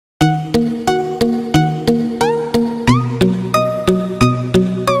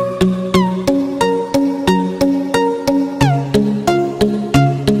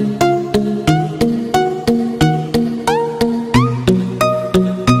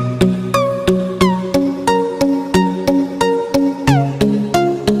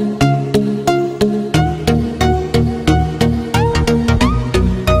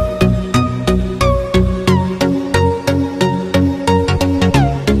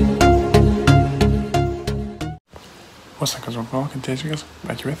What's up guys, welcome to guys,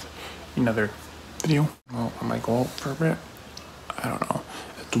 back here with another video. Well, I might go out for a bit. I don't know.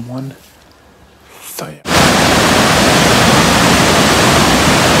 It's 1:30.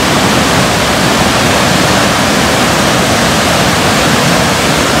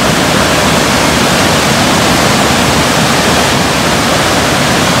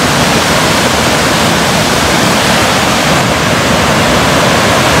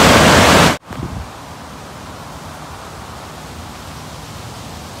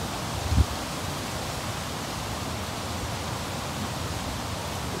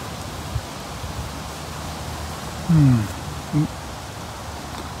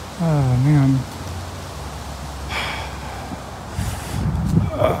 Oh man.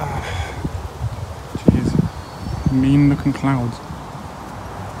 Jeez. Mean looking clouds.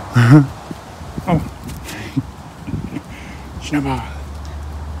 Oh. Shinaba.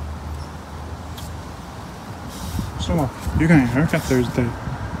 So, you getting a haircut Thursday?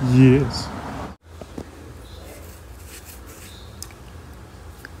 Yes.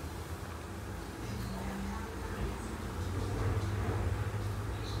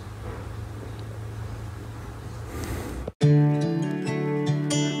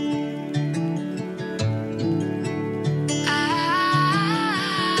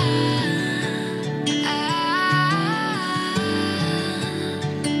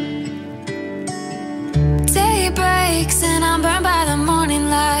 And I'm burned by the morning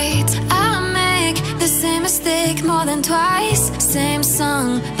light. I make the same mistake more than twice. Same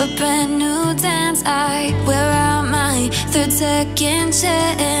song, but brand new dance. I wear out my third second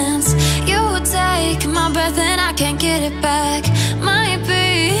chance. You take my breath and I can't get it back. Might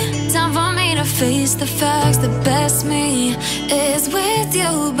be time for me to face the facts. The best me is with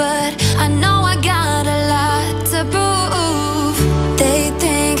you, but I know I got a lot to prove. They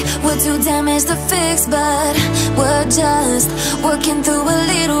think we're too damaged to fix, but we're just working through a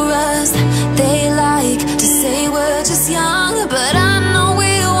little rust. They like to say we're just young, but I know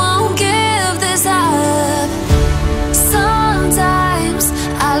we won't give this up. Sometimes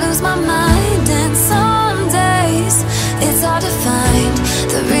I lose my mind, and some days it's hard to find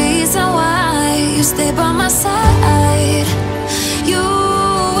the reason why you stay by my side. You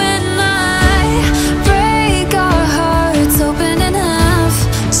and I break our hearts open in half,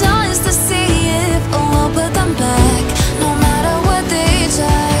 just to see if we'll put them back. No matter what they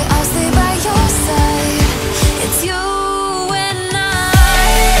try, I'll stay by your side. It's you and I.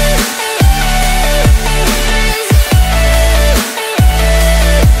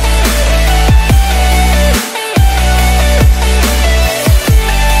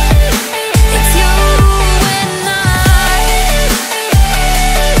 It's you and I.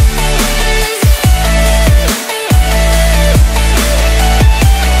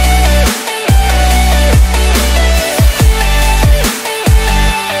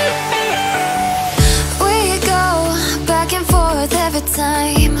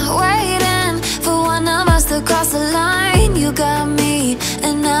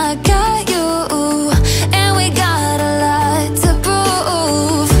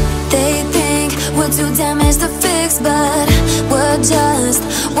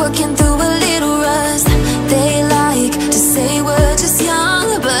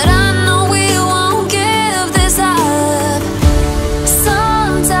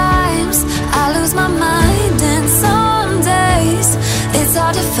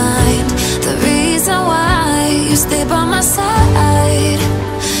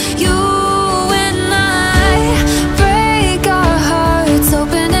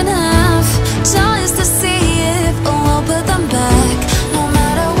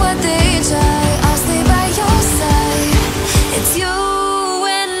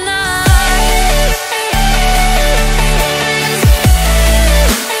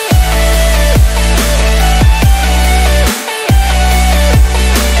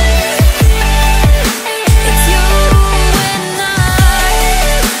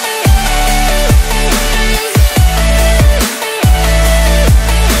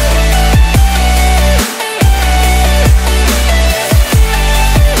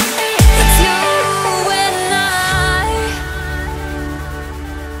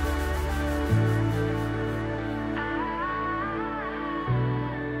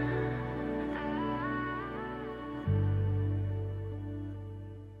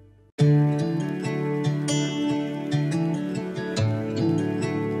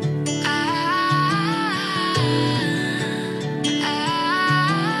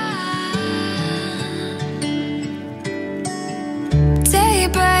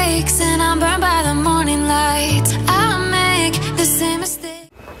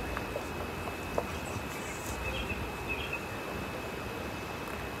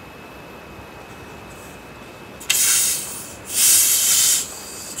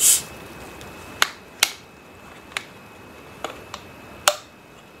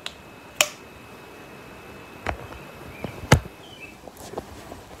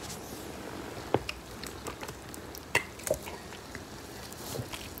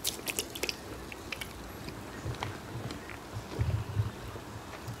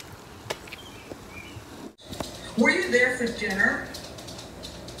 you there for dinner?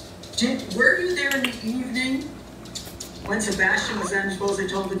 Were you there in the evening when Sebastian was then supposedly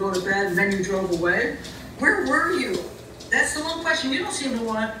told to go to bed and then you drove away? Where were you? That's the one question you don't seem to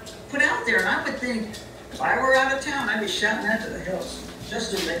want to put out there. And I would think, if I were out of town, I'd be shouting that to the hills,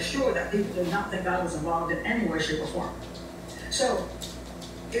 just to make sure that people did not think I was involved in any way, shape, or form. So,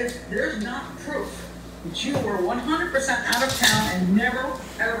 if there's not proof that you were 100% out of town and never,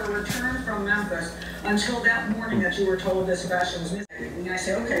 ever returned from Memphis until that morning that you were told that Sebastian was missing, and I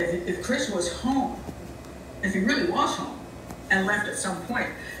say, okay, if Chris was home, if he really was home, and left at some point,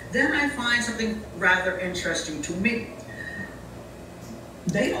 then I find something rather interesting to me.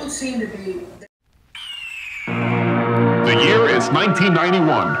 They don't seem to be... The year is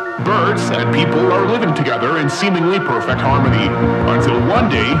 1991. Birds and people are living together in seemingly perfect harmony, until one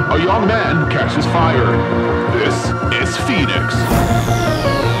day a young man catches fire. This is Phoenix.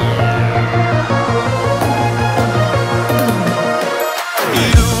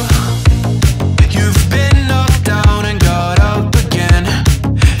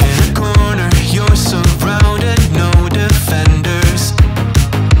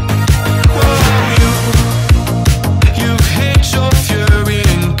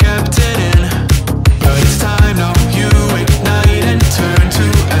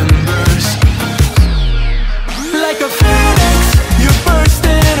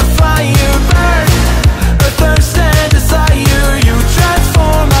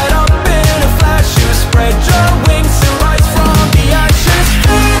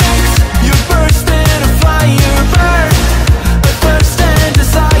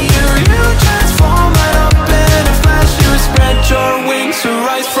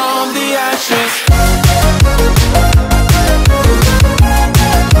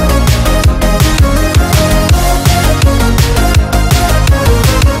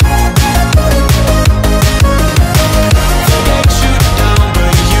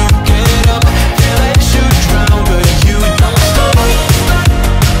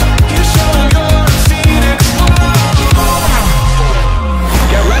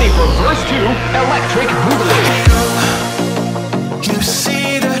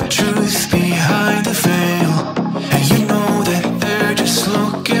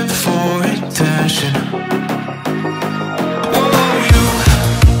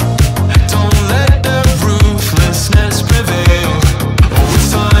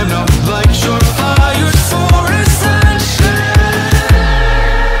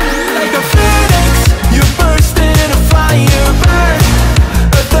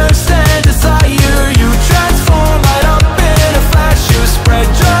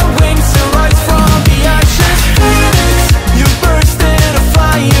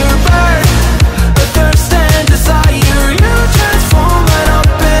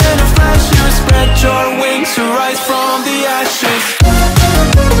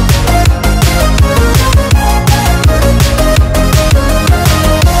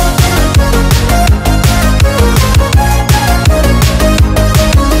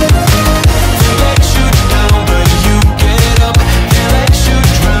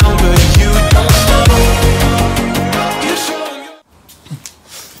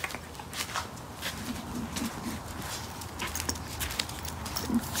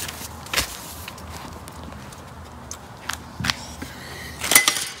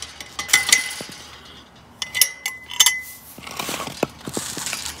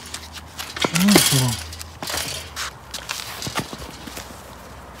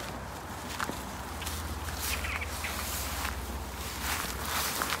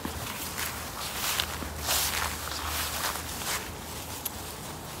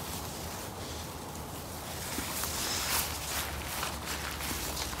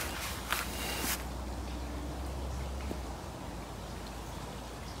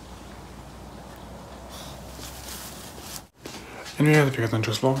 Anyway, I hope you guys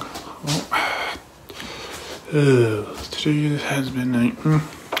enjoyed this vlog. Today has been a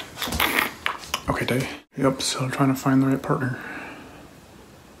okay day. Yep, still trying to find the right partner.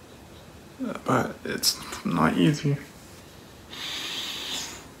 But it's not easy.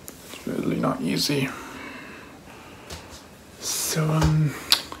 It's really not easy. So,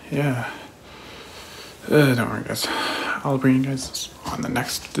 yeah. Don't worry, guys. I'll bring you guys on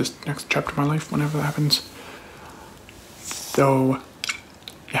this next chapter of my life whenever that happens. So,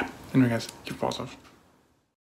 yeah. Anyway, guys, keep positive.